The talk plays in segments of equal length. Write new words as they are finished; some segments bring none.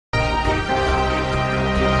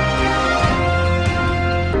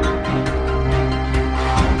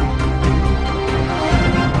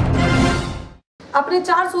अपनी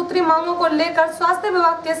 4 सूत्री मांगों को लेकर स्वास्थ्य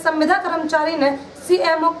विभाग के संविदा कर्मचारी ने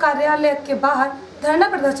सीएमओ कार्यालय के बाहर धरना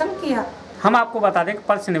प्रदर्शन किया। हम आपको बता दें कि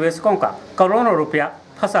पल्स निवेशकों का करोड़ों रुपया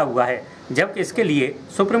फंसा हुआ है, जबकि इसके लिए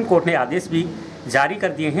सुप्रीम कोर्ट ने आदेश भी जारी कर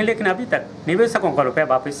दिए हैं, लेकिन अभी तक निवेशकों का रुपया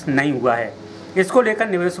वापस नहीं हुआ है। इसको लेकर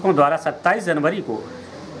निवेशकों द्वारा 27 जनवरी को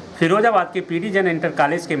फिरोजाबाद के पीडी जैन इंटर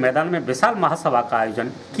कॉलेज के मैदान में विशाल महासभा का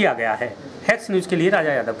आयोजन किया गया है। हैक्स न्यूज के लिए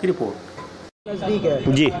राजा यादव की रिपोर्ट। नजदीक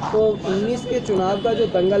है जी, तो 19 के चुनाव का जो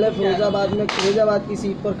दंगल है फिरोजाबाद की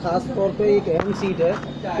सीट पर खास तौर पे एक अहम सीट है,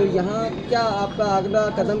 तो यहाँ क्या आपका अगला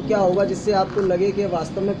कदम क्या होगा जिससे आपको लगे कि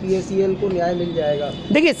वास्तव में पीएसीएल को न्याय मिल जाएगा?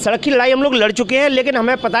 देखिए, सड़क की लड़ाई हम लोग लड़ चुके हैं, लेकिन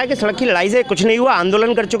हमें पता है कि सड़क की लड़ाई से कुछ नहीं हुआ।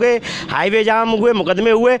 आंदोलन कर चुके, हाईवे जाम हुए,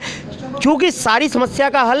 मुकदमे हुए। क्योंकि सारी समस्या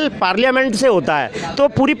का हल पार्लियामेंट से होता है, तो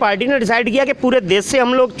पूरी पार्टी ने डिसाइड किया कि पूरे देश से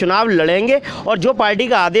हम लोग चुनाव लड़ेंगे और जो पार्टी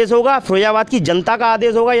का आदेश होगा, फिरोजाबाद की जनता का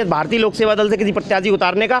आदेश होगा या भारतीय लोक सेवा दल से किसी प्रत्याशी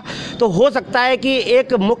उतारने का, तो हो सकता है कि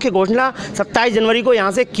एक मुख्य घोषणा 27 जनवरी को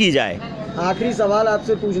यहाँ से की जाए। आखिरी सवाल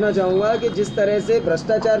आपसे पूछना चाहूँगा कि जिस तरह से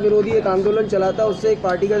भ्रष्टाचार विरोधी एक आंदोलन चला था, उससे एक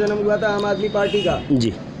पार्टी का जन्म हुआ था, आम आदमी पार्टी का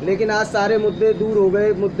जी, लेकिन आज सारे मुद्दे दूर हो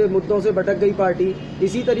गए, मुद्दों से भटक गई पार्टी।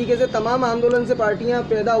 इसी तरीके से तमाम आंदोलन से पार्टियां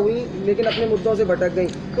पैदा हुई लेकिन अपने मुद्दों से भटक गई।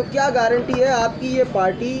 तो क्या गारंटी है आपकी ये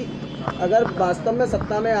पार्टी अगर वास्तव में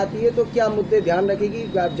सत्ता में आती है तो क्या मुद्दे ध्यान रखेगी?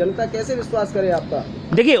 जनता कैसे विश्वास करे आपका?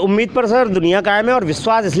 देखिए, उम्मीद पर सर दुनिया कायम है और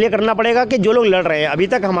विश्वास इसलिए करना पड़ेगा कि जो लोग लड़ रहे हैं, अभी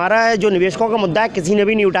तक हमारा जो निवेशकों का मुद्दा है किसी ने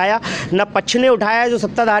भी नहीं उठाया, न पक्ष ने उठाया जो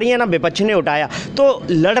सत्ताधारी है, न विपक्ष ने उठाया। तो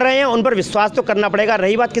लड़ रहे हैं, उन पर विश्वास तो करना पड़ेगा।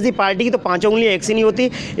 रही बात किसी पार्टी की, तो 5 उंगलियां एक सी नहीं होती,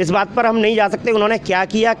 इस बात पर हम नहीं जा सकते उन्होंने क्या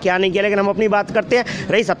किया क्या नहीं किया, लेकिन हम अपनी बात करते हैं।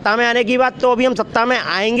 रही सत्ता में आने की बात, तो अभी हम सत्ता में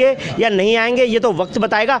आएंगे या नहीं आएंगे ये तो वक्त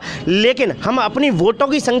बताएगा, लेकिन हम अपनी वोटों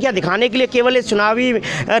की संख्या दिखाने के लिए केवल इस चुनावी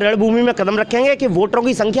रणभूमि में कदम रखेंगे कि वोटरों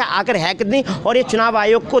की संख्या आकर है कितनी, और ये चुनाव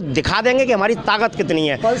आयोग को दिखा देंगे कि हमारी ताकत कितनी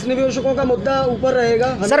है। पल्स निवेशकों का मुद्दा ऊपर रहेगा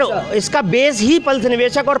सर, इसका बेस ही पल्स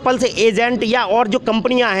निवेशक और पल्स एजेंट या और जो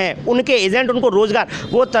कंपनियां हैं उनके एजेंट, उनको रोजगार,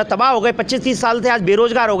 वो तबाह हो गए, 25-30 साल से आज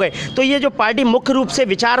बेरोजगार हो गए। तो ये जो पार्टी मुख्य रूप से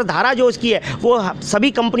विचारधारा जो उसकी है, वो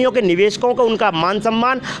सभी कंपनियों के निवेशकों को उनका मान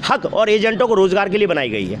सम्मान, हक और एजेंटों को रोजगार के लिए बनाई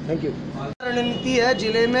गई है। Thank you. रणनीति है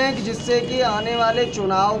जिले में जिससे कि आने वाले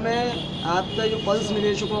चुनाव में आपका जो पल्स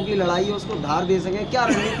निवेशकों की लड़ाई है उसको धार दे सकें, क्या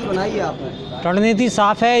रणनीति बनाई है आपने? रणनीति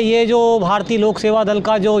साफ है। ये जो भारतीय लोक सेवा दल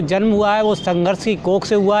का जो जन्म हुआ है वो संघर्ष की कोख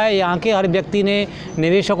से हुआ है। यहाँ के हर व्यक्ति ने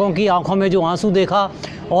निवेशकों की आंखों में जो आंसू देखा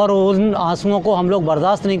और उन आंसुओं को हम लोग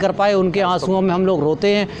बर्दाश्त नहीं कर पाए, उनके आंसुओं में हम लोग रोते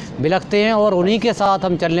हैं, बिलखते हैं और उन्हीं के साथ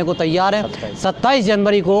हम चलने को तैयार हैं। 27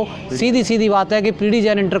 जनवरी को सीधी बात है कि पीडी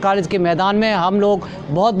जैन इंटर कॉलेज के मैदान में हम लोग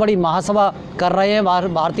बहुत बड़ी महासभा कर रहे हैं।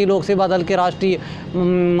 भारतीय लोक सेवा दल के राष्ट्रीय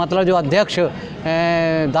मतलब जो अध्यक्ष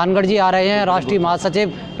दानगढ़ जी आ रहे हैं, राष्ट्रीय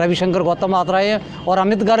महासचिव रविशंकर गौतम आ रहे हैं और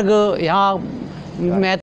अमित गर्ग यहाँ